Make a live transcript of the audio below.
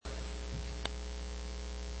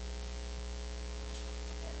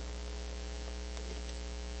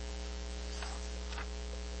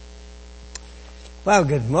Well,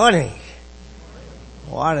 good morning.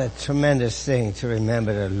 What a tremendous thing to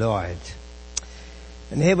remember the Lord.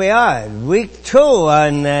 And here we are, week 2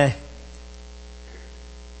 on,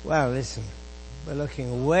 well, listen, we're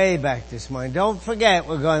looking way back this morning. Don't forget,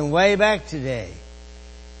 we're going way back today.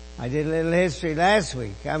 I did a little history last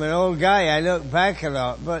week. I'm an old guy, I look back a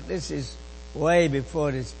lot, but this is way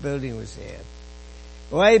before this building was here.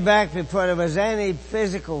 Way back before there was any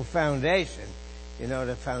physical foundation. You know,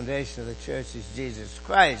 the foundation of the church is Jesus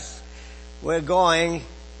Christ. We're going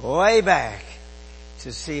way back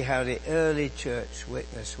to see how the early church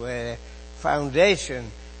witnessed, where the foundation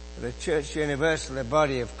of the church universal, the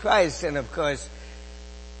body of Christ, and of course,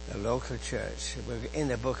 the local church. We're in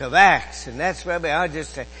the book of Acts, and that's where we are,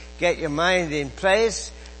 just to get your mind in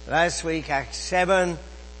place. Last week, Acts 7,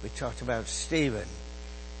 we talked about Stephen.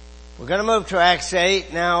 We're going to move to Acts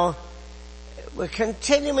 8 now. We're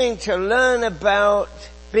continuing to learn about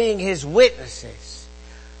being his witnesses.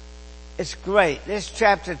 It's great. This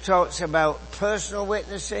chapter talks about personal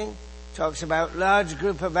witnessing, talks about large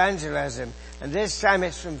group evangelism, and this time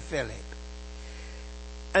it's from Philip.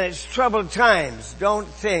 And it's troubled times. Don't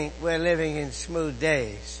think we're living in smooth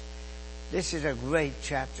days. This is a great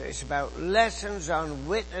chapter. It's about lessons on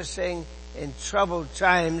witnessing in troubled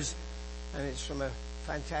times, and it's from a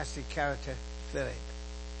fantastic character, Philip.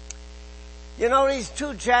 You know, these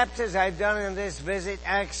 2 chapters I've done in this visit,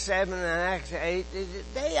 Acts 7 and Acts 8,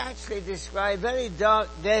 they actually describe very dark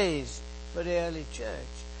days for the early church.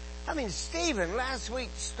 I mean, Stephen, last week,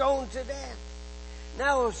 stoned to death.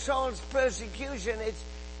 Now Saul's persecution,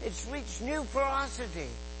 it's reached new ferocity.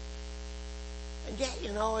 And yet,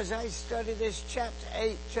 you know, as I study this, chapter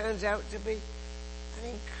 8 turns out to be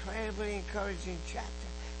an incredibly encouraging chapter.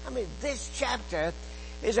 I mean, this chapter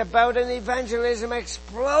is about an evangelism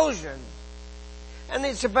explosion. And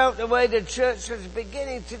it's about the way the church was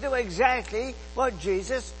beginning to do exactly what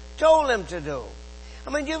Jesus told them to do.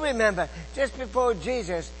 I mean, you remember, just before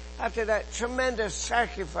Jesus, after that tremendous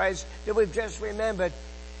sacrifice that we've just remembered,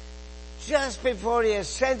 just before he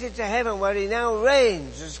ascended to heaven where he now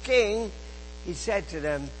reigns as king, he said to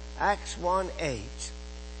them, Acts 1:8,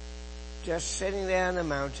 just sitting there on the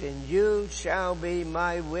mountain, you shall be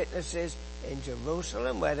my witnesses in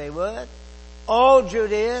Jerusalem, where they were, all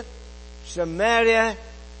Judea, Samaria,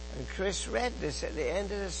 and Chris read this at the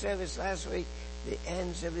end of the service last week, the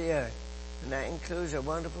ends of the earth. And that includes a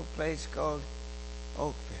wonderful place called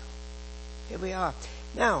Oakville. Here we are.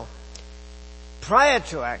 Now, prior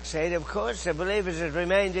to Acts 8, of course, the believers had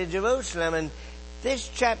remained in Jerusalem, and this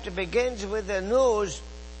chapter begins with the news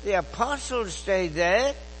the apostles stayed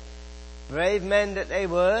there, brave men that they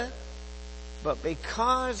were, but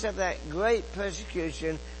because of that great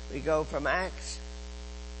persecution, we go from Acts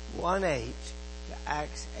 1:8 to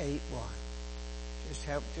Acts 8:1. Just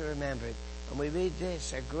help to remember it. And we read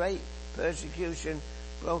this, a great persecution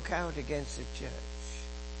broke out against the church.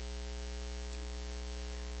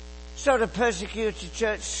 So the persecuted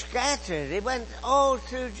church scattered. It went all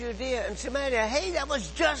through Judea and Samaria. Hey, that was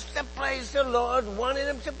just the place the Lord wanted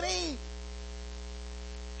them to be.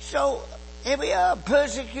 So here we are,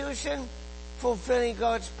 persecution fulfilling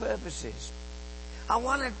God's purposes. I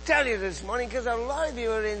want to tell you this morning, because a lot of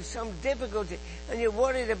you are in some difficulty and you're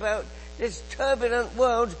worried about this turbulent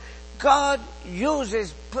world. God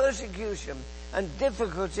uses persecution and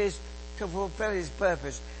difficulties to fulfill his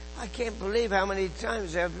purpose. I can't believe how many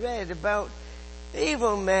times I've read about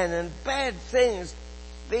evil men and bad things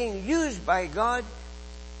being used by God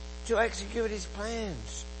to execute his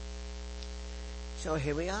plans. So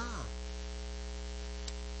here we are.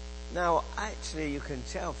 Now, actually, you can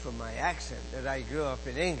tell from my accent that I grew up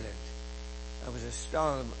in England. I was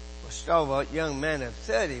a stalwart young man of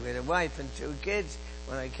 30 with a wife and 2 kids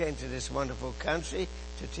when I came to this wonderful country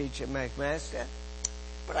to teach at McMaster.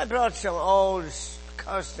 But I brought some old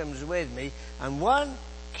customs with me, and one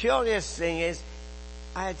curious thing is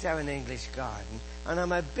I had to have an English garden, and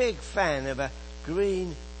I'm a big fan of a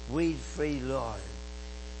green, weed-free lawn.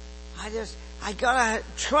 I gotta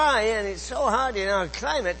try, and it's so hard in our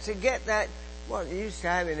climate to get that, what you used to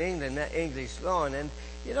have in England, that English lawn. And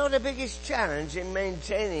you know, the biggest challenge in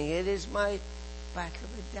maintaining it is my battle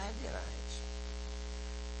with dandelions.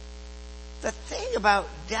 The thing about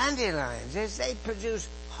dandelions is they produce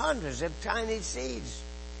hundreds of tiny seeds.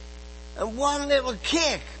 And one little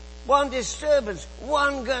kick, one disturbance,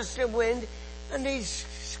 one gust of wind, and these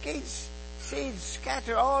seeds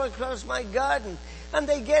scatter all across my garden. And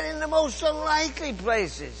they get in the most unlikely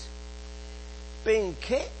places. Being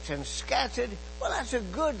kicked and scattered, well, that's a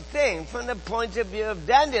good thing from the point of view of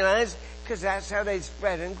dandelions, because that's how they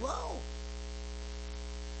spread and grow.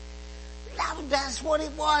 That's what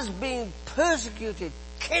it was, being persecuted,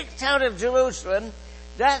 kicked out of Jerusalem.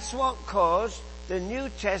 That's what caused the New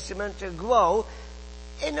Testament to grow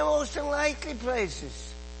in the most unlikely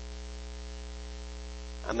places.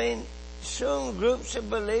 I mean, soon groups of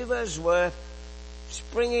believers were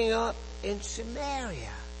springing up in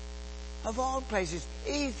Samaria, of all places,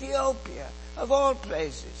 Ethiopia, of all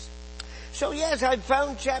places. So yes, I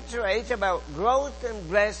found chapter 8 about growth and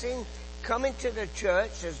blessing coming to the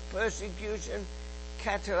church as persecution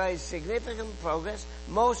catalyzed significant progress,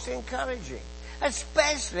 most encouraging.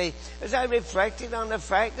 Especially as I reflected on the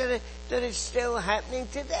fact that it's still happening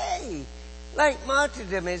today. Like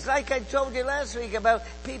martyrdom is, like I told you last week about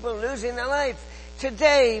people losing their life.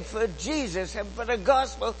 Today for Jesus and for the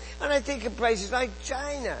gospel, and I think of places like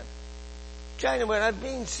China. China, where I've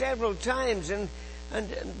been several times, and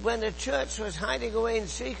when the church was hiding away in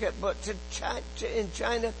secret, but in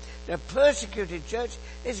China, the persecuted church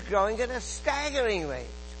is growing at a staggering rate.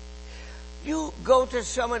 You go to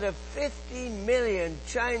some of the 50 million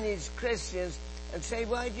Chinese Christians and say,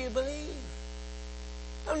 why do you believe?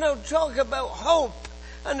 And they'll talk about hope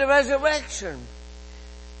and the resurrection.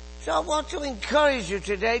 So I want to encourage you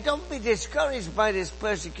today, don't be discouraged by this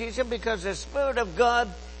persecution, because the Spirit of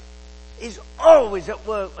God is always at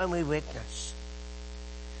work when we witness.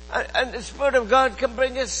 And the Spirit of God can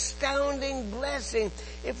bring astounding blessing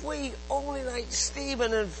if we only, like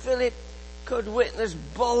Stephen and Philip, could witness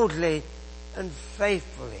boldly and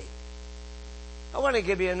faithfully. I want to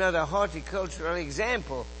give you another horticultural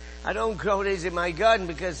example. I don't grow these in my garden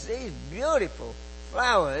because these beautiful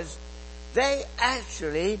flowers, they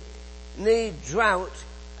actually need drought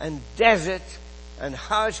and desert and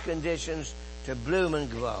harsh conditions to bloom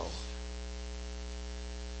and grow.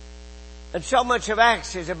 And so much of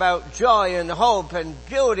Acts is about joy and hope and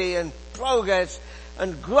beauty and progress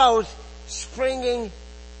and growth springing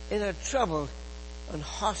in a troubled and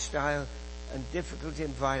hostile and difficult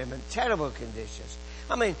environment, terrible conditions.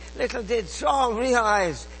 I mean, little did Saul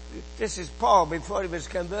realize, this is Paul before he was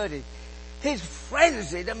converted, his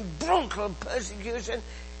frenzied and brutal persecution,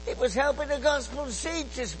 it was helping the gospel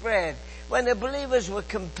seed to spread. When the believers were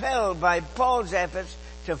compelled by Paul's efforts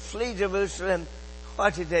to flee Jerusalem,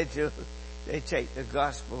 what did they do? They take the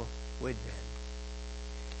gospel with them.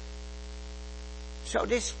 So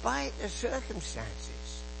despite the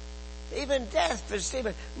circumstances, even death for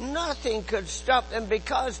Stephen, nothing could stop them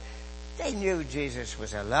because they knew Jesus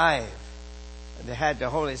was alive and they had the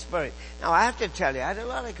Holy Spirit. Now I have to tell you, I had a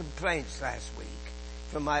lot of complaints last week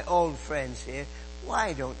from my old friends here.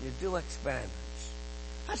 Why don't you do experiments?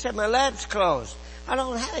 I said, my lab's closed. I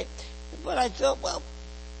don't have it. But I thought, well,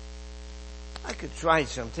 I could try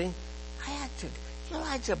something. I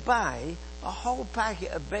had to buy a whole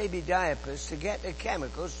packet of baby diapers to get the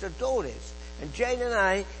chemicals to do this. And Jane and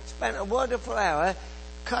I spent a wonderful hour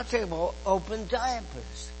cutting open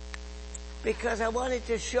diapers. Because I wanted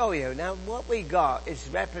to show you. Now what we got is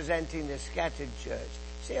representing the scattered church.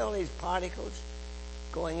 See all these particles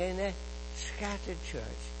going in there? Scattered church.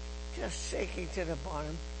 Just sinking to the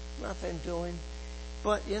bottom. Nothing doing.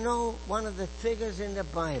 But you know, one of the figures in the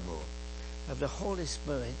Bible of the Holy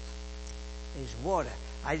Spirit is water.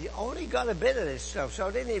 I only got a bit of this stuff, so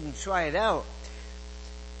I didn't even try it out.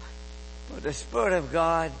 But the Spirit of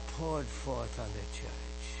God poured forth on the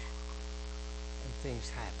church. And things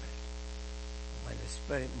happen. When the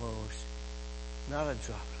Spirit moves, not a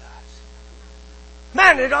drop lost.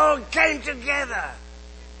 Man, it all came together.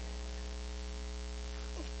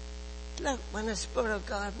 Look, when the Spirit of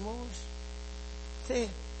God moves, see,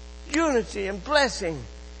 unity and blessing.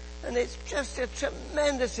 And it's just a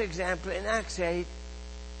tremendous example in Acts 8.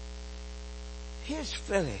 Here's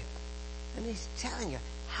Philip, and he's telling you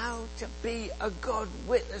how to be a good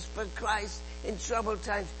witness for Christ in troubled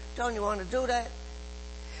times. Don't you want to do that?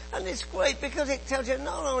 And it's great because it tells you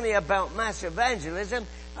not only about mass evangelism,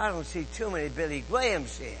 I don't see too many Billy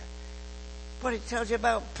Grahams here, but it tells you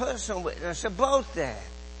about personal witness. They're both there.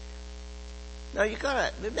 Now you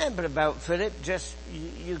gotta remember about Philip, just,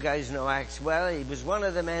 you guys know Acts well. He was one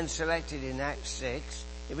of the men selected in Acts 6.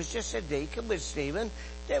 He was just a deacon with Stephen.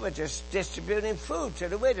 They were just distributing food to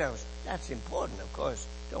the widows. That's important, of course.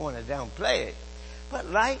 Don't want to downplay it. But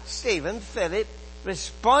like Stephen, Philip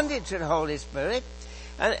responded to the Holy Spirit,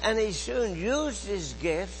 and he soon used his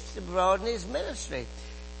gifts to broaden his ministry.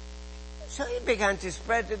 So he began to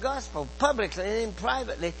spread the gospel publicly and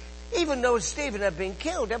privately, even though Stephen had been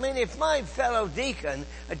killed. I mean, if my fellow deacon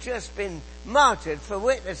had just been martyred for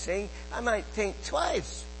witnessing, I might think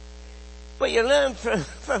twice. But you learn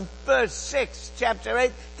from verse 6, chapter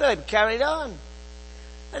 8, Philip carried on.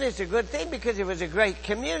 And it's a good thing because he was a great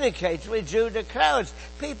communicator. He drew the crowds.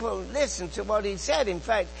 People listened to what he said. In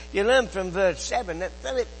fact, you learn from verse 7 that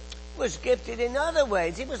Philip was gifted in other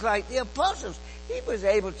ways. He was like the apostles. He was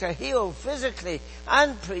able to heal physically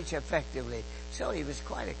and preach effectively. So he was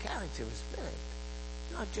quite a character, was Philip.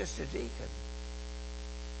 Not just a deacon.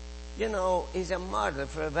 You know, he's a model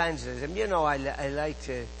for evangelism. You know, I like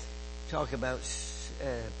to talk about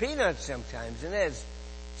peanuts sometimes. And there's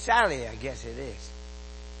Sally, I guess it is.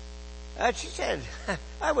 She said,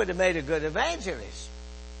 I would have made a good evangelist.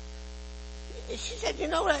 She said, you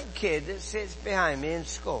know that kid that sits behind me in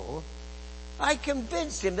school? I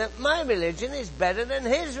convinced him that my religion is better than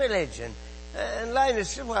his religion. And Lina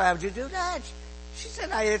said, well, how'd you do that? She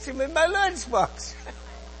said, I hit him with my lunchbox.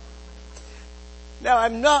 Now,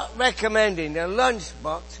 I'm not recommending the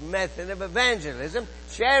lunchbox method of evangelism.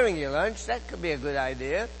 Sharing your lunch, that could be a good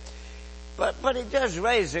idea. But it does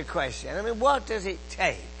raise the question. I mean, what does it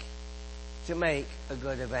take to make a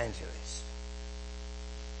good evangelist?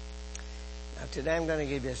 Now, today I'm going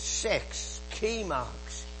to give you 6 key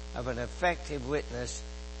marks of an effective witness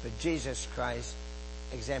for Jesus Christ,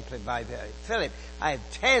 exemplified by Philip. I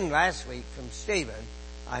had 10 last week from Stephen.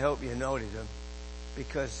 I hope you noted them,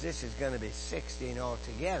 because this is going to be 16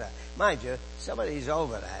 altogether. Mind you, some of these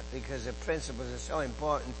overlap because the principles are so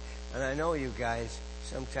important, and I know you guys,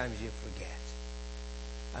 sometimes you forget.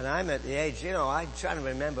 And I'm at the age, you know, I'm trying to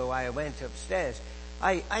remember why I went upstairs.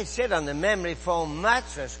 I sit on the memory foam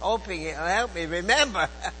mattress hoping it'll help me remember.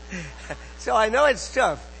 So I know it's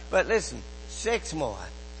tough, but listen, 6 more.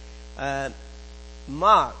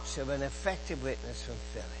 Marks of an effective witness from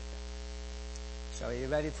Philip. So are you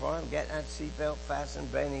ready for them? Get that seatbelt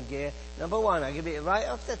fastened, brain in gear. Number 1, I'll give it right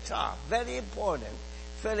off the top. Very important.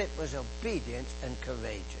 Philip was obedient and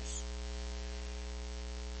courageous.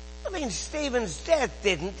 I mean, Stephen's death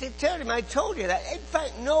didn't deter him. I told you that. In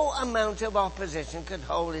fact, no amount of opposition could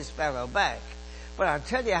hold his fellow back. But I'll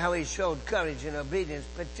tell you how he showed courage and obedience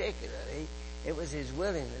particularly. It was his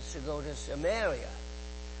willingness to go to Samaria.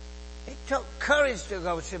 It took courage to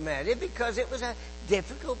go to Samaria because it was a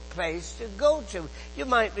difficult place to go to. You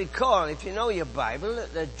might recall, if you know your Bible,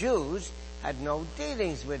 that the Jews had no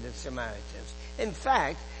dealings with the Samaritans. In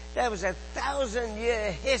fact, there was a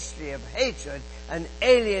 1,000-year history of hatred and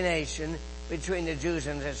alienation between the Jews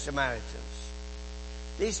and the Samaritans.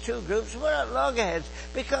 These two groups were at loggerheads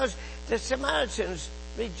because the Samaritans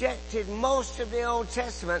rejected most of the Old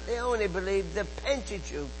Testament. They only believed the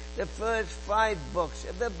Pentateuch, the first 5 books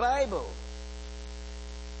of the Bible.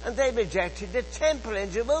 And they rejected the temple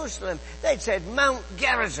in Jerusalem. They said Mount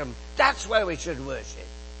Gerizim, that's where we should worship.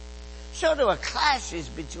 So there were clashes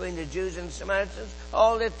between the Jews and Samaritans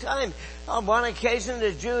all the time. On one occasion,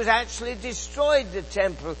 the Jews actually destroyed the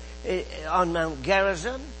temple on Mount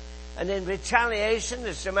Gerizim. And in retaliation,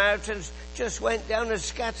 the Samaritans just went down and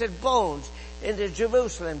scattered bones in the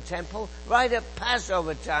Jerusalem temple right at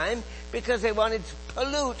Passover time because they wanted to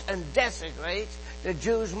pollute and desecrate the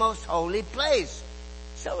Jews' most holy place.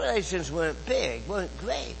 So relations weren't big, weren't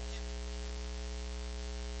great.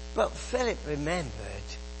 But Philip remembered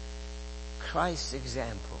Christ's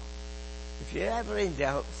example. If you're ever in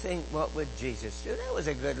doubt, think, what would Jesus do? That was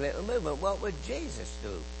a good little movement. What would Jesus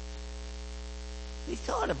do? He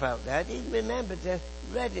thought about that. He remembered the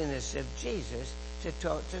readiness of Jesus to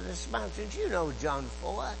talk to the Samaritans. You know John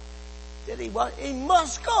 4. He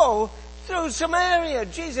must go through Samaria.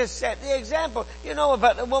 Jesus set the example. You know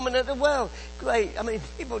about the woman at the well. Great. I mean,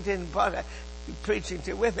 people didn't bother preaching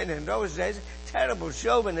to women in those days. Terrible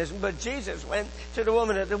chauvinism. But Jesus went to the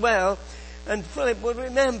woman at the well. And Philip would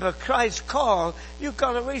remember Christ's call. You've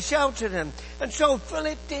got to reach out to them. And so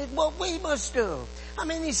Philip did what we must do. I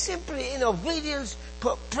mean, he simply, in obedience,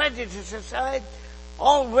 put prejudice aside,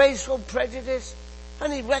 all racial prejudice,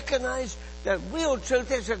 and he recognized that real truth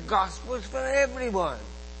is the gospel is for everyone.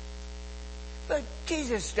 But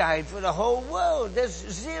Jesus died for the whole world. There's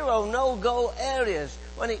 0 no-go areas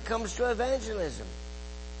when it comes to evangelism.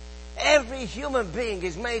 Every human being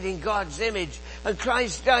is made in God's image, and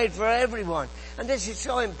Christ died for everyone. And this is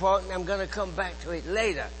so important, I'm going to come back to it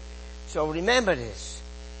later. So remember this.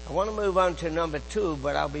 I want to move on to number 2,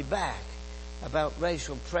 but I'll be back about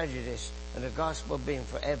racial prejudice and the gospel being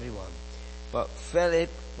for everyone. But Philip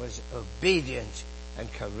was obedient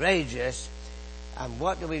and courageous. And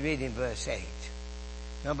what do we read in verse 8?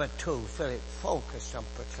 Number 2, Philip focused on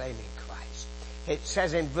proclaiming Christ. It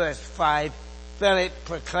says in verse 5, Philip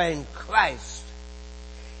proclaimed Christ.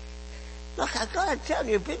 Look, I've got to tell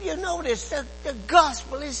you, but you notice that the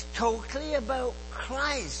gospel is totally about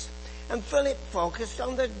Christ. And Philip focused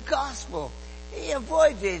on the gospel. He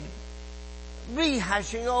avoided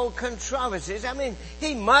rehashing old controversies. I mean,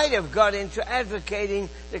 he might have got into advocating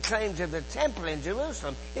the claims of the temple in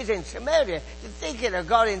Jerusalem. He's in Samaria. You think he'd have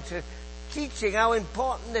got into teaching how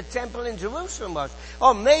important the temple in Jerusalem was?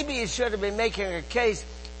 Or maybe he should have been making a case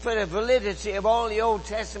for the validity of all the Old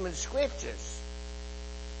Testament scriptures.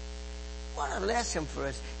 What a lesson for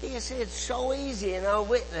us. You see, it's so easy in our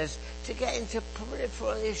witness to get into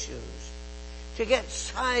peripheral issues, to get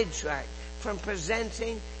sidetracked from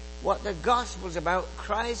presenting what the gospel's about,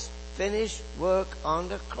 Christ's finished work on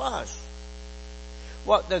the cross.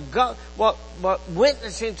 What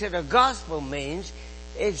witnessing to the gospel means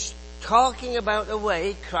is talking about the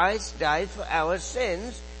way Christ died for our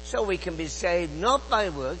sins so we can be saved not by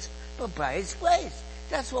works but by His grace.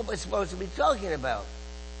 That's what we're supposed to be talking about.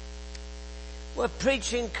 We're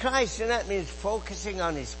preaching Christ, and that means focusing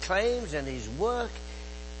on His claims and His work,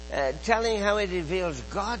 telling how He reveals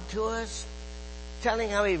God to us, telling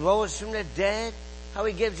how He rose from the dead, how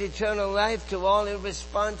He gives eternal life to all who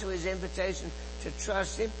respond to His invitation to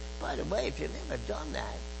trust Him. By the way, if you've never done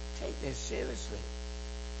that, take this seriously.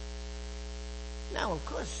 Now, of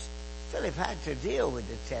course, Philip had to deal with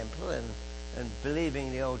the temple and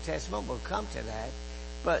believing the Old Testament. We'll come to that.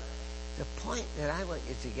 But the point that I want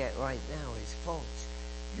you to get right now is, folks,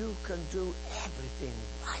 you can do everything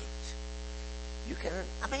right. You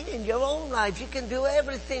can, in your own life, you can do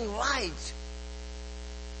everything right.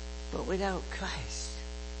 But without Christ,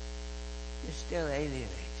 you're still alienated.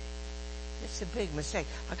 It's a big mistake.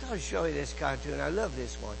 I got to show you this cartoon. I love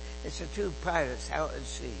this one. It's the two pirates out at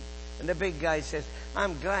sea. And the big guy says,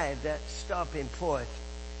 I'm glad that stop in port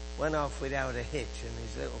went off without a hitch. And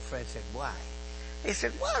his little friend said, why? He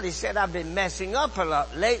said, well, I've been messing up a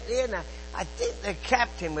lot lately, and I think the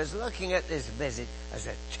captain was looking at this visit as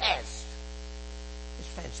a test. His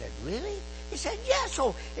friend said, really? He said, yeah,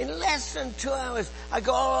 so in less than 2 hours, I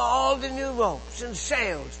got all the new ropes and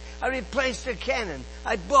sails. I replaced the cannon.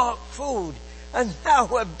 I bought food. And now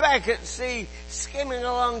we're back at sea, skimming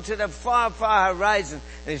along to the far, far horizon.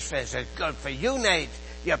 And his friend said, good for you, Nate.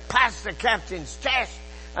 You passed the captain's test.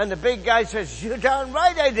 And the big guy says, you're darn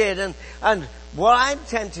right I did. And what I'm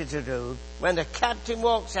tempted to do when the captain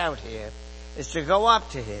walks out here is to go up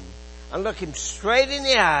to him and look him straight in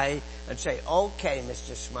the eye and say, okay,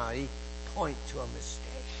 Mr. Smarty, point to a mistake.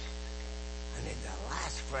 And in the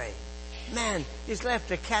last frame, man, he's left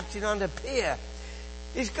the captain on the pier.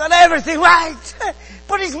 He's got everything right,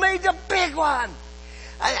 but he's made a big one.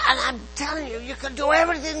 And I'm telling you, you can do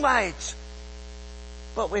everything right.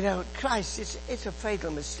 But without Christ, it's a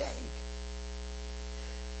fatal mistake.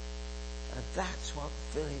 And that's what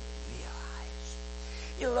Philip realized.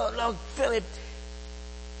 You know, look, Philip,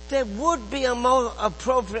 there would be a more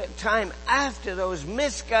appropriate time after those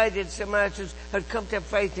misguided Samaritans had come to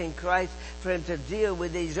faith in Christ for him to deal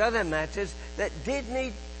with these other matters that did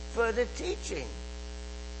need further teaching.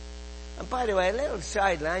 And by the way, a little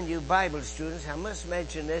sideline, you Bible students, I must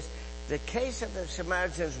mention this. The case of the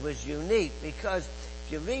Samaritans was unique because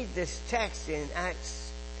if you read this text in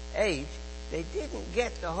Acts 8, they didn't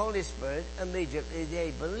get the Holy Spirit immediately.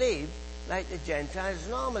 They believed like the Gentiles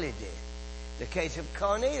normally did. The case of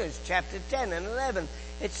Cornelius, chapter 10 and 11.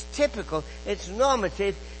 It's typical. It's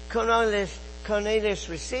normative. Cornelius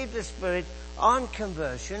received the Spirit on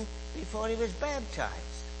conversion before he was baptized.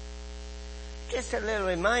 Just a little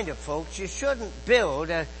reminder, folks, you shouldn't build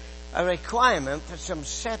a requirement for some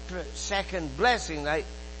separate second blessing like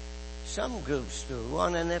some groups do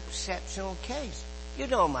on an exceptional case. You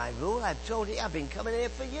know my rule. I've told you. I've been coming here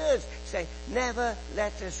for years. Say, never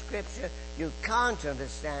let the scripture you can't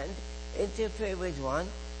understand interfere with one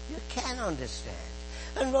you can understand.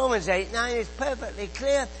 And Romans 8:9 is perfectly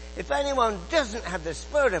clear. If anyone doesn't have the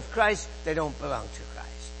Spirit of Christ, they don't belong to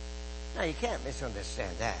Christ. Now, you can't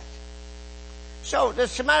misunderstand that. So, the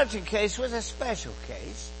Samaritan case was a special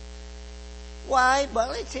case. Why?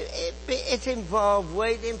 Well, it involved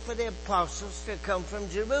waiting for the apostles to come from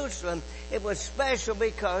Jerusalem. It was special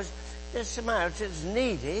because the Samaritans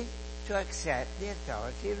needed to accept the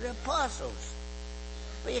authority of the apostles.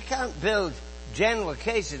 But you can't build general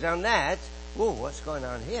cases on that. Whoa, what's going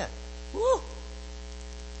on here? Whoa!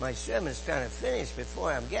 My sermon's trying to finish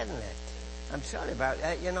before I'm getting it. I'm sorry about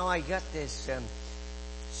that. You know, I got this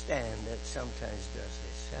stand that sometimes does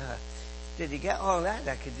this. Did you get all that?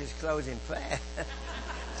 I could just close in prayer.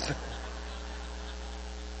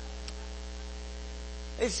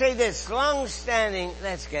 They say this long-standing,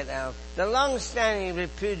 let's get out, the long-standing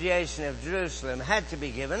repudiation of Jerusalem had to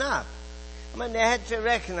be given up. I mean, they had to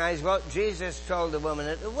recognize what Jesus told the woman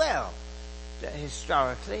at the well, that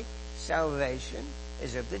historically, salvation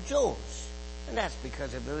is of the Jews. And that's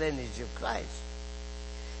because of the lineage of Christ.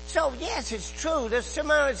 So yes, it's true. The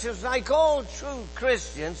Samaritans, like all true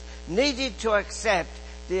Christians, needed to accept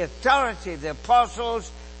the authority of the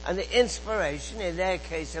apostles and the inspiration, in their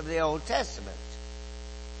case, of the Old Testament.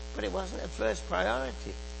 But it wasn't the first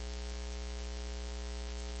priority.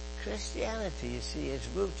 Christianity, you see, is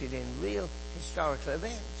rooted in real historical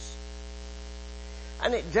events.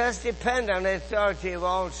 And it does depend on the authority of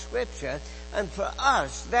all Scripture. And for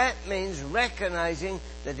us, that means recognizing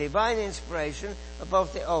the divine inspiration of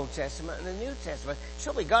both the Old Testament and the New Testament.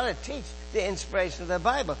 So we've got to teach the inspiration of the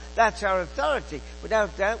Bible. That's our authority.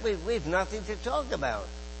 Without that, we've nothing to talk about.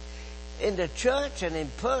 In the church and in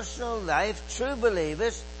personal life, true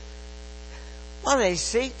believers, well, they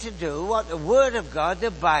seek to do what the Word of God, the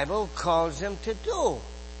Bible, calls them to do.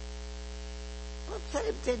 But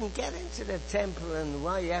Philip didn't get into the temple and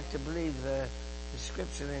why you have to believe the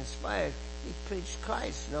Scripture inspired. He preached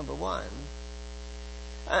Christ, number one.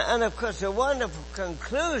 And of course, the wonderful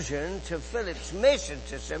conclusion to Philip's mission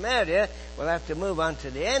to Samaria, we'll have to move on to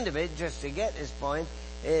the end of it just to get this point,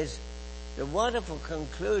 is the wonderful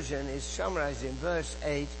conclusion is summarized in verse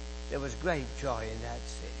 8. There was great joy in that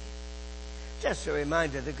city. Just a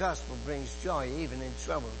reminder, the gospel brings joy even in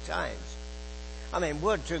troubled times. I mean,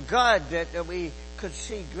 would to God that we could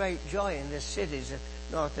see great joy in the cities of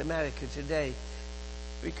North America today,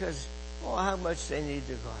 because, how much they need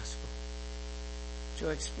the gospel to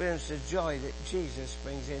experience the joy that Jesus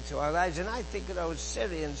brings into our lives. And I think of those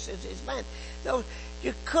Syrian cities, man,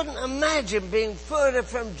 you couldn't imagine being further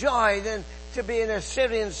from joy than to be in a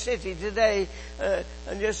Syrian city today,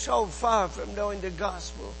 and you're so far from knowing the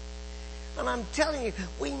gospel. And I'm telling you,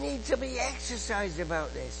 we need to be exercised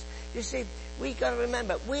about this. You see, we got to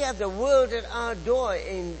remember, we have the word at our door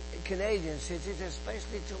in Canadian cities,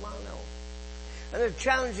 especially Toronto. And the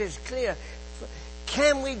challenge is clear.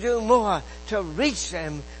 Can we do more to reach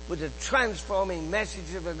them with the transforming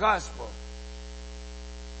message of the gospel?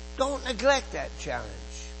 Don't neglect that challenge.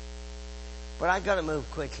 But I got to move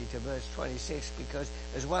quickly to verse 26, because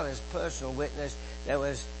as well as personal witness, there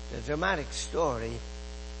was the dramatic story.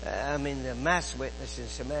 The mass witness in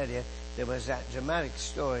Samaria, there was that dramatic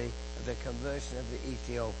story of the conversion of the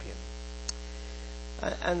Ethiopian.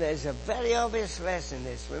 And there's a very obvious lesson in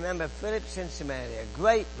this. Remember, Philip's in Samaria,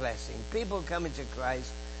 great blessing, people coming to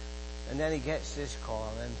Christ, and then he gets this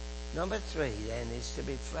call. And number 3 then is to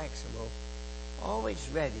be flexible, always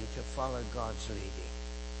ready to follow God's leading.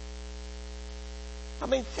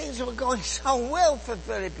 Things were going so well for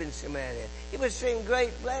Philip in Samaria. He was seeing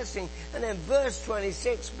great blessing. And then verse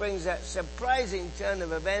 26 brings that surprising turn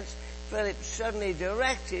of events. Philip suddenly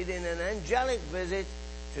directed in an angelic visit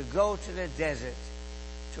to go to the desert,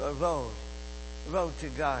 to a road to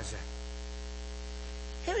Gaza.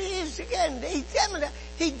 Here he is again.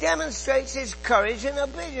 He demonstrates his courage and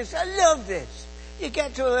obedience. I love this. You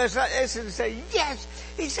get to a verse like this and say, yes.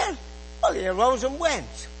 He said, well, he arose and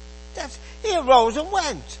went. He arose and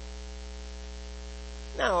went.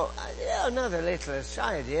 Now, another little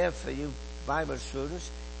aside here for you Bible students.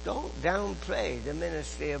 Don't downplay the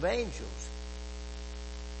ministry of angels.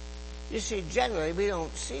 You see, generally we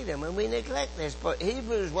don't see them and we neglect this. But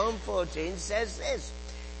Hebrews 1:14 says this.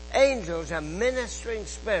 Angels are ministering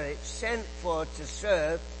spirits sent forth to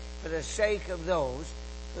serve for the sake of those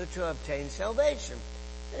who are to obtain salvation.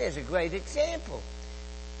 And here's a great example.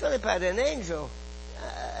 Philip had an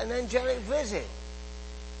angelic visit.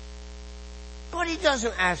 But he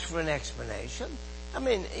doesn't ask for an explanation.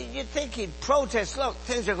 You'd think he'd protest, look,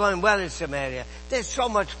 things are going well in Samaria. There's so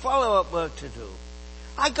much follow-up work to do.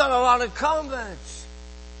 I got a lot of converts.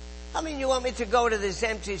 You want me to go to this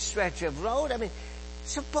empty stretch of road?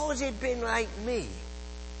 Suppose he'd been like me,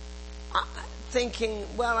 thinking,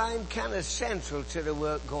 well, I'm kind of central to the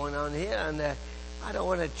work going on here, and I don't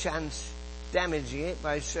want a chance damaging it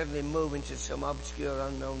by suddenly moving to some obscure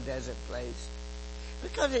unknown desert place.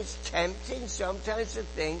 Because it's tempting sometimes to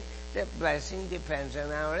think that blessing depends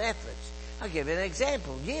on our efforts. I'll give you an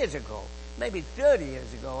example. Years ago, maybe 30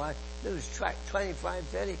 years ago, I lose track, 25,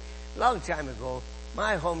 30, long time ago,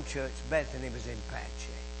 my home church, Bethany, was in bad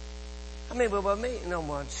shape. We were meeting on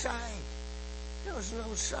one side. There was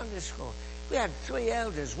no Sunday school. We had 3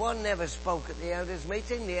 elders. One never spoke at the elders'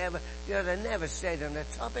 meeting. The other never stayed on the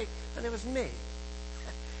topic. And it was me.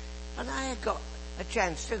 And I had got a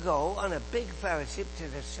chance to go on a big fellowship to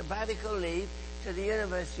the sabbatical leave to the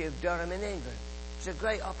University of Durham in England. It was a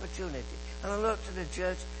great opportunity. And I looked at the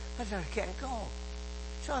church. I said, I can't go.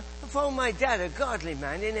 So I phoned my dad, a godly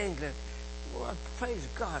man in England. Well, praise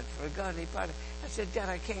God for a godly father. I said, Dad,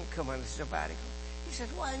 I can't come on the sabbatical. He said,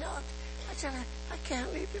 why not? I said, I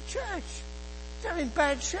can't leave the church. They're in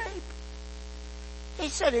bad shape. He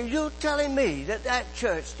said, are you telling me that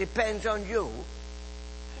church depends on you?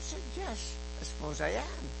 I said, yes, I suppose I am.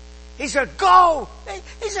 He said, go!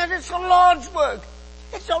 He said, it's the Lord's work.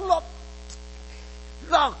 It's the Lord.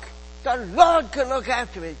 Look, the Lord can look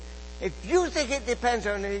after it. If you think it depends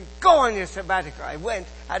on me, go on your sabbatical. I went,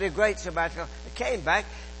 had a great sabbatical. I came back.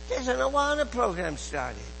 There's an Awana program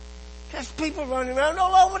started. There's people running around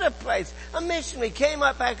all over the place. A missionary came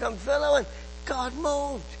up back on Philo and God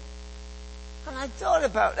moved. And I thought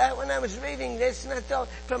about that when I was reading this, and I thought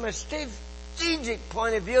from a strategic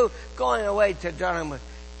point of view, going away to Durham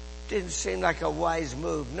didn't seem like a wise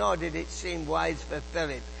move, nor did it seem wise for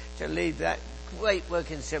Philip to leave that great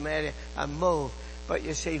work in Samaria and move. But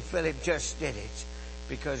you see, Philip just did it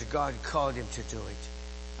because God called him to do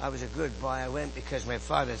it. I was a good boy. I went because my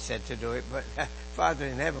father said to do it, but Father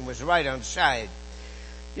in heaven was right on side.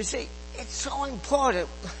 You see, it's so important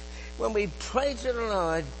when we pray to the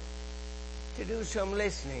Lord to do some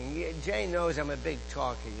listening. Jane knows I'm a big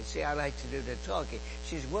talker. You see, I like to do the talking.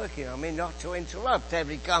 She's working on me not to interrupt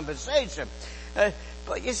every conversation.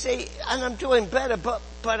 But you see, and I'm doing better, but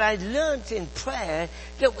I learned in prayer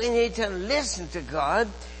that we need to listen to God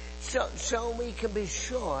so we can be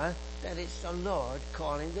sure that it's the Lord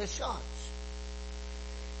calling the shots.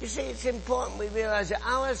 You see, it's important we realize that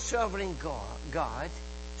our sovereign God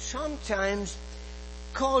sometimes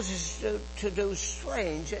causes us to do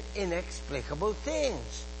strange and inexplicable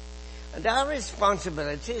things. And our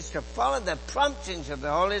responsibility is to follow the promptings of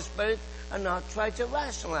the Holy Spirit and not try to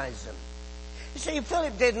rationalize them. You see,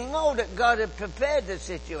 Philip didn't know that God had prepared the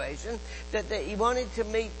situation, that he wanted to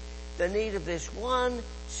meet the need of this one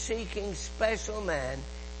seeking special man,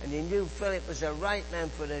 and he knew Philip was the right man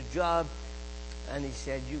for the job, and he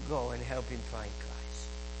said, you go and help him find Christ.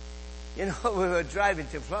 You know, we were driving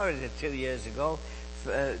to Florida 2 years ago.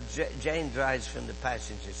 Jane drives from the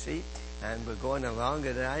passenger seat, and we're going along,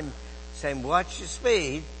 and I'm saying, watch your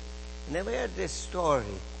speed. And then we heard this story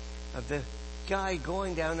of the guy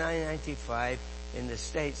going down I-95 in the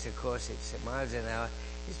States. Of course, it's miles an hour.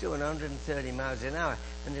 He's doing 130 miles an hour,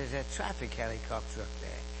 and there's a traffic helicopter up there.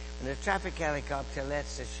 And the traffic helicopter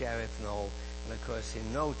lets the sheriff know, and of course,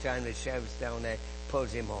 in no time, the sheriff's down there,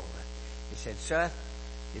 pulls him over. He said, sir,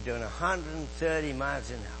 you're doing 130 miles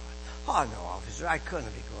an hour. Oh, no, officer, I couldn't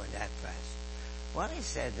be going that fast. Well, he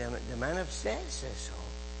said, the man upstairs says so.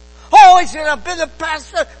 Oh, he said, I've been a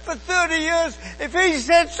pastor for 30 years. If he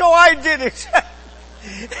said so, I did it.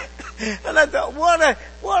 And I thought, what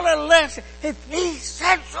a lesson. If he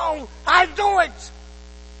said so, I do it.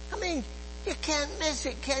 I mean, you can't miss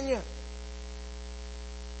it, can you?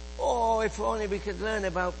 Oh, if only we could learn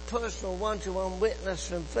about personal one-to-one witness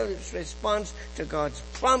from Philip's response to God's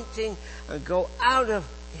prompting and go out of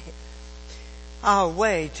our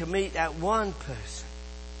way to meet that one person.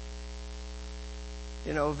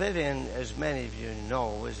 You know, Vivian, as many of you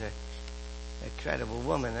know, was a credible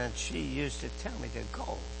woman, and she used to tell me to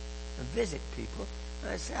go and visit people.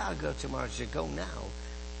 And I'd say, I'll go tomorrow. She'd go now.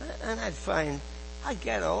 And I'd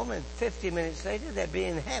get home, and 50 minutes later, they'd be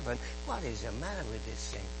in heaven. What is the matter with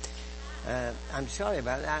this thing? I'm sorry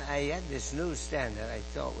about that. I had this newsstand that I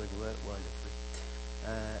thought would work wonderfully.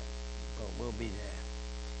 But we'll be there.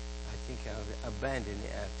 I think I'll abandon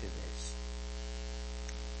it after this.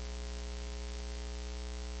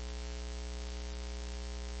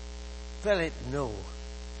 Philip knew.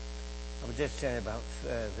 I was just saying about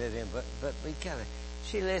Vivian, but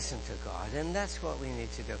she listened to God, and that's what we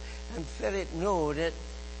need to do. And Philip knew that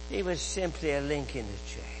he was simply a link in the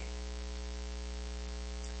chain.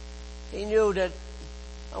 He knew that,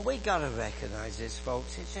 and we got to recognize this,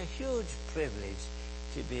 folks. It's a huge privilege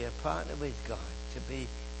to be a partner with God, to be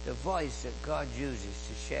the voice that God uses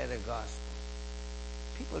to share the gospel.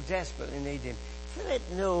 People desperately need Him. Philip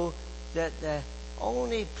knew that the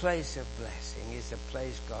only place of blessing is the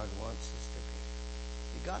place God wants us to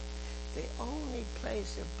be. You got? The only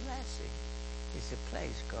place of blessing is the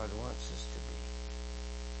place God wants us to be.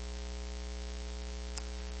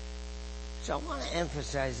 So I want to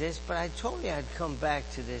emphasize this, but I told you I'd come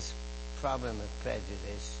back to this problem of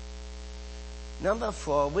prejudice. Number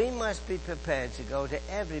 4, we must be prepared to go to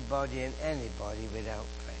everybody and anybody without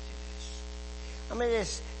prejudice. I mean,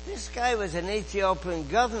 this guy was an Ethiopian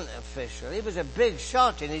government official. He was a big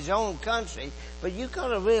shot in his own country, but you've got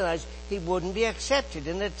to realize he wouldn't be accepted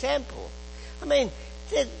in the temple. I mean,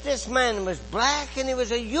 this man was black and he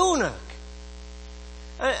was a eunuch.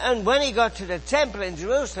 And when he got to the temple in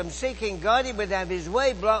Jerusalem seeking God, he would have his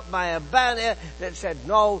way blocked by a banner that said,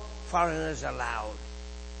 no foreigners allowed.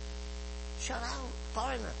 Shut out,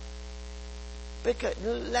 foreigner. Because,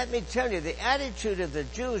 let me tell you, the attitude of the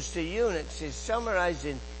Jews to eunuchs is summarized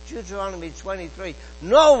in Deuteronomy 23.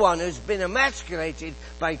 No one who's been emasculated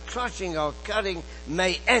by crushing or cutting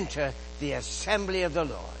may enter the assembly of the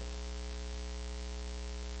Lord.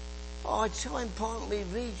 Oh, it's so important we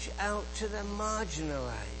reach out to the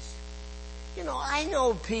marginalized. You know, I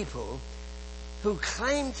know people who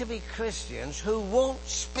claim to be Christians who won't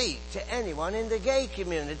speak to anyone in the gay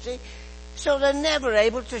community, so they're never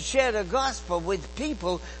able to share the gospel with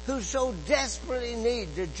people who so desperately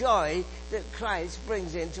need the joy that Christ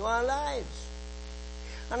brings into our lives.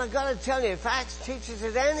 And I've got to tell you, if Acts teaches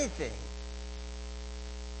us anything,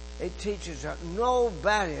 it teaches that no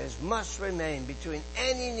barriers must remain between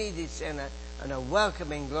any needy sinner and a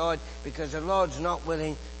welcoming Lord, because the Lord's not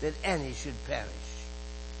willing that any should perish.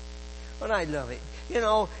 And I love it. You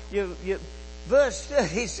know, verse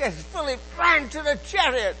 30 says, Philip ran to the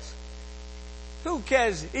chariots. Who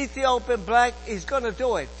cares? Ethiopian black, he's going to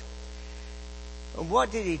do it. And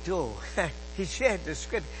what did he do? He shared the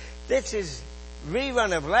scripture. This is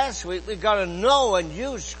rerun of last week. We've got to know and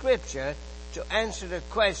use scripture to answer the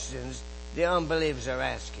questions the unbelievers are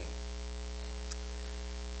asking.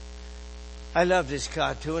 I love this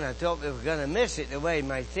cartoon. I thought we were going to miss it the way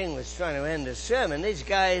my thing was trying to end the sermon. These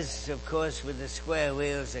guys, of course, with the square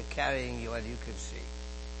wheels are carrying you, well, you can see.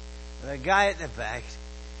 And the guy at the back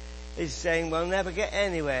is saying, we'll never get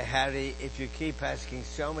anywhere, Harry, if you keep asking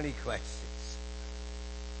so many questions.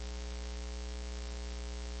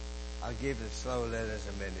 I'll give the slow learners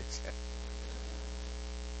a minute.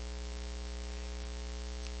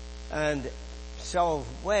 And so,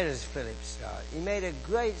 where does Philip start? He made a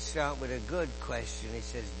great start with a good question. He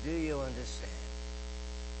says, do you understand?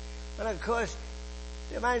 And of course,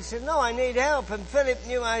 the man said, no, I need help. And Philip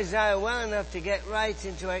knew Isaiah well enough to get right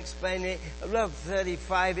into explaining it. I love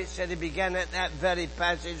 35. It said he began at that very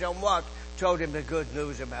passage on what? Told him the good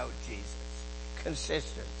news about Jesus.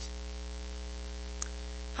 Consistent.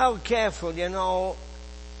 How careful, you know,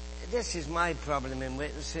 this is my problem in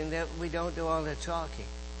witnessing, that we don't do all the talking.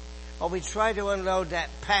 Or we try to unload that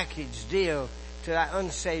package deal to that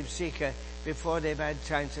unsaved seeker before they've had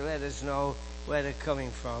time to let us know where they're coming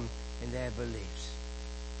from in their beliefs.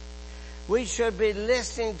 We should be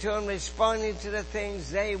listening to them, responding to the things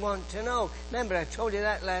they want to know. Remember, I told you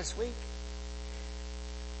that last week.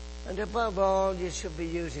 And above all, you should be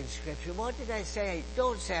using scripture. What did I say?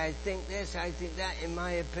 Don't say, I think this, I think that, in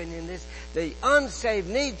my opinion this. The unsaved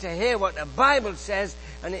need to hear what the Bible says,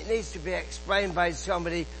 and it needs to be explained by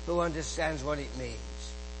somebody who understands what it means.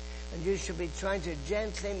 And you should be trying to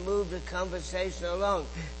gently move the conversation along,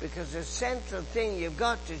 because the central thing you've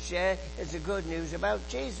got to share is the good news about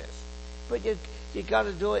Jesus. But you got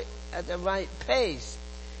to do it at the right pace.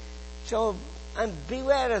 So, and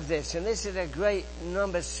beware of this, and this is a great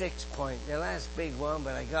number 6 point, the last big one,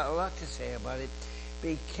 but I got a lot to say about it.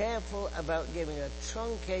 Be careful about giving a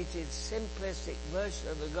truncated, simplistic version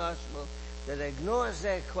of the gospel that ignores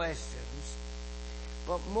their questions,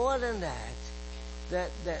 but more than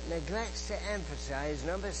that neglects to emphasize,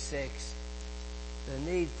 number 6, the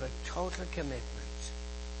need for total commitment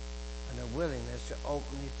and a willingness to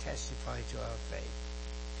openly testify to our faith.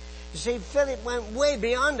 You see, Philip went way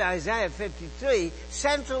beyond Isaiah 53,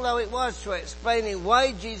 central though it was to explaining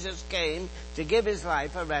why Jesus came to give his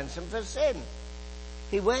life a ransom for sin.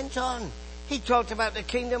 He went on. He talked about the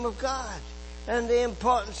kingdom of God and the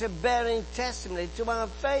importance of bearing testimony to our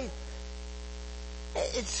faith.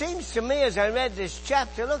 It seems to me, as I read this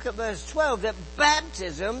chapter, look at verse 12, that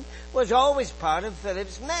baptism was always part of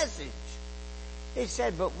Philip's message. He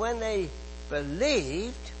said, but when they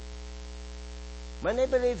believed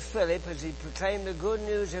Philip as he proclaimed the good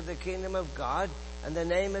news of the kingdom of God and the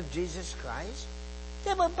name of Jesus Christ,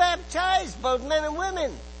 they were baptized, both men and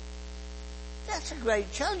women. That's a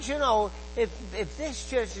great church. You know, if this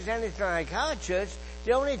church is anything like our church,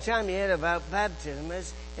 the only time you hear about baptism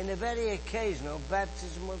is in a very occasional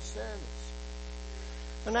baptismal service.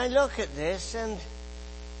 And I look at this and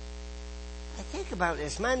I think about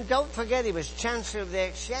this man. Don't forget he was Chancellor of the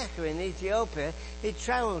Exchequer in Ethiopia. He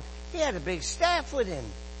travelled. He had a big staff with him.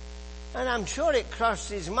 And I'm sure it crossed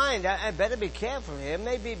his mind, I better be careful here.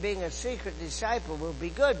 Maybe being a secret disciple will be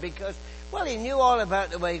good because, well, he knew all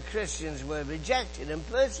about the way Christians were rejected and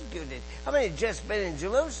persecuted. I mean, he'd just been in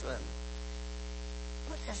Jerusalem.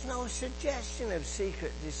 But there's no suggestion of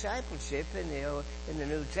secret discipleship in the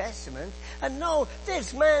New Testament. And no,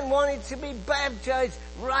 this man wanted to be baptized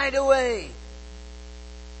right away.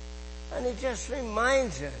 And it just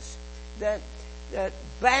reminds us that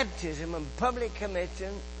baptism and public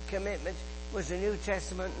commitment was the New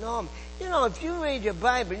Testament norm. You know, if you read your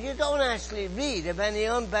Bible, you don't actually read of any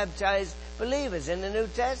unbaptized believers in the New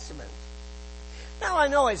Testament. Now I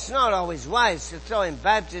know it's not always wise to throw in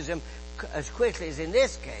baptism as quickly as in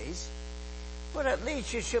this case, but at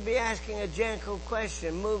least you should be asking a gentle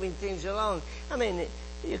question, moving things along. I mean,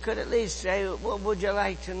 you could at least say, well, would you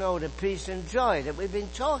like to know the peace and joy that we've been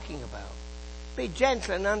talking about? Be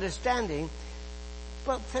gentle and understanding.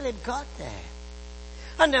 But Philip got there.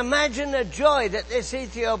 And imagine the joy that this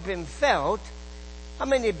Ethiopian felt. I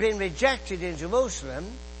mean, he'd been rejected in Jerusalem,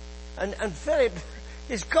 and Philip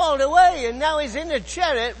is called away, and now he's in a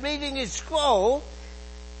chariot reading his scroll.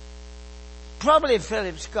 Probably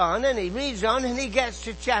Philip's gone, and he reads on, and he gets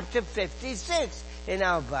to chapter 56 in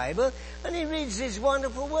our Bible, and he reads these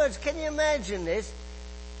wonderful words. Can you imagine this?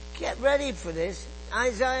 Get ready for this.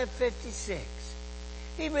 Isaiah 56.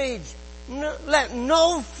 He reads, let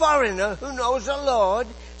no foreigner who knows the Lord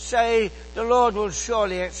say, the Lord will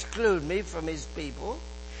surely exclude me from his people.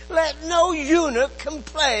 Let no eunuch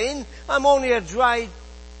complain, I'm only a dry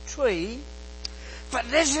tree.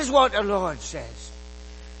 But this is what the Lord says.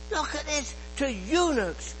 Look at this. To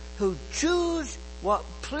eunuchs who choose what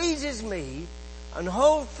pleases me and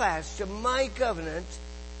hold fast to my covenant,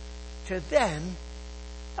 to them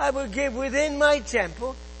I will give within my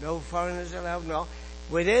temple, no foreigners allowed, no,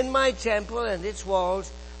 within my temple and its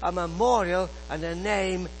walls, a memorial and a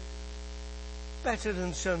name better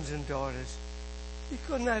than sons and daughters. You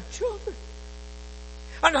couldn't have children.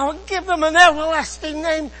 And I will give them an everlasting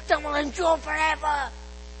name that will endure forever.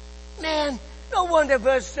 Man, no wonder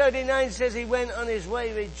verse 39 says he went on his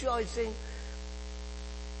way rejoicing.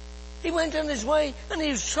 He went on his way and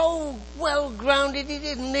he was so well grounded he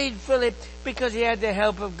didn't need Philip because he had the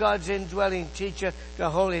help of God's indwelling teacher, the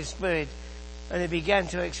Holy Spirit. And he began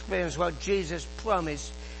to experience what Jesus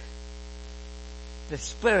promised. The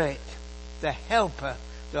Spirit, the Helper,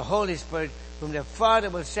 the Holy Spirit, whom the Father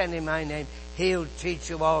will send in my name, he'll teach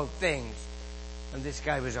you all things. And this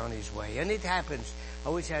guy was on his way. And it happens. I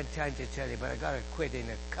wish I had time to tell you, but I got to quit in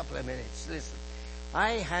a couple of minutes. Listen,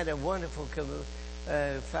 I had a wonderful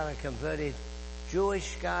fella converted,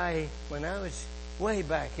 Jewish guy, when I was way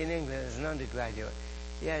back in England as an undergraduate.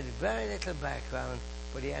 He had very little background,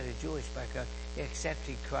 but he had a Jewish background. He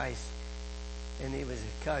accepted Christ, and he was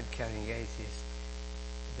a card-carrying atheist.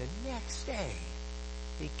 The next day,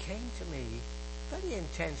 he came to me, very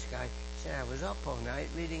intense guy, said, I was up all night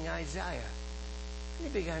reading Isaiah. And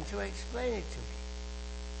he began to explain it to me.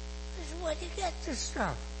 I said, where do you get this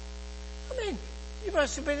stuff? I mean, you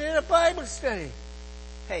must have been in a Bible study.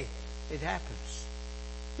 Hey, it happens.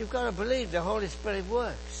 You've got to believe the Holy Spirit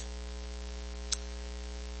works.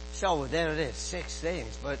 So there it is, 6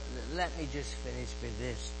 things. But let me just finish with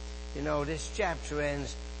this. You know, this chapter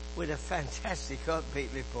ends with a fantastic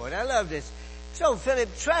upbeat report. I love this. So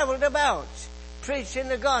Philip traveled about, preaching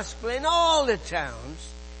the gospel in all the towns,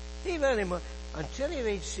 even until he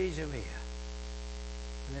reached Caesarea.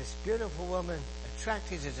 And this beautiful woman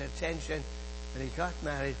attracted his attention, and he got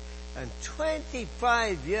married. And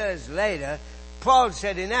 25 years later, Paul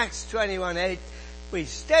said in Acts 21:8, we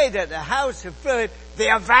stayed at the house of Philip,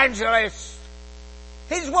 the evangelist.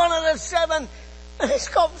 He's one of the 7, and he's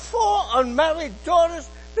got 4 unmarried daughters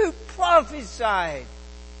who prophesied.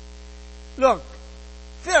 Look,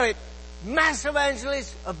 Philip, mass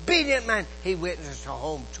evangelist, obedient man, he witnessed a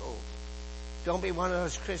home too. Don't be one of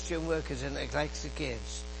those Christian workers that neglects the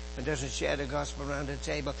kids and doesn't share the gospel around the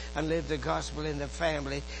table and live the gospel in the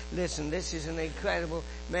family. Listen, this is an incredible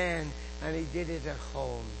man, and he did it at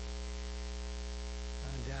home.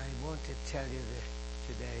 And I want to tell you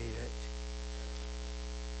today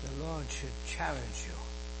that the Lord should challenge you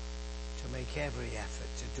to make every effort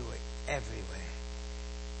to do it everywhere.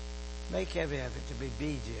 Make every effort to be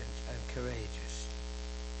obedient and courageous.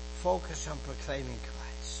 Focus on proclaiming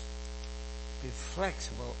Christ. Be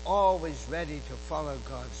flexible, always ready to follow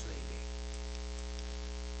God's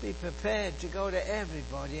leading. Be prepared to go to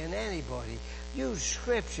everybody and anybody. Use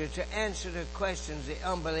Scripture to answer the questions the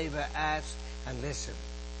unbeliever asks, and listen.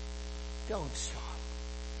 Don't stop.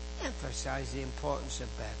 Emphasize the importance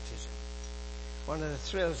of baptism. One of the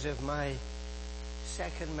thrills of my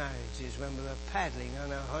second marriage is when we were paddling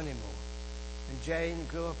on our honeymoon. And Jane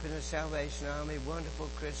grew up in the Salvation Army, wonderful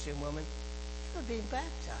Christian woman. She was being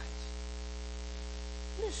baptized.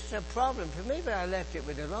 This is a problem for me, but I left it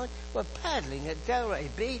with the Lord. We're paddling at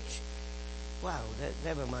Delray Beach. Wow,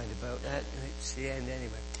 never mind about that. It's the end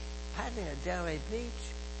anyway. Paddling at Delray Beach.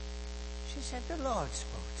 She said, the Lord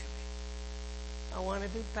spoke to me. I want to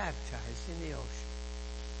be baptized in the ocean.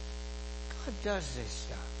 God does this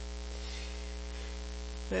stuff.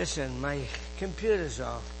 Listen, my computer's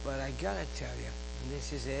off, but I gotta tell you, and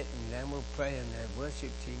this is it, and then we'll pray and the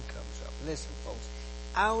worship team comes up. Listen, folks,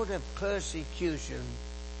 out of persecution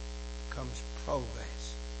comes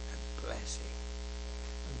progress and blessing.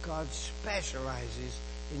 And God specializes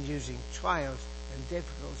in using trials and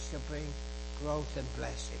difficulties to bring growth and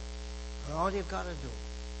blessing. And all you've got to do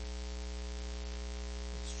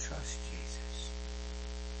is trust Jesus.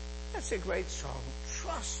 That's a great song.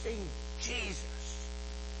 Trusting Jesus.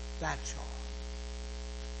 That's all.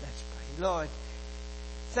 Let's pray. Lord,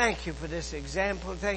 thank you for this example. Thank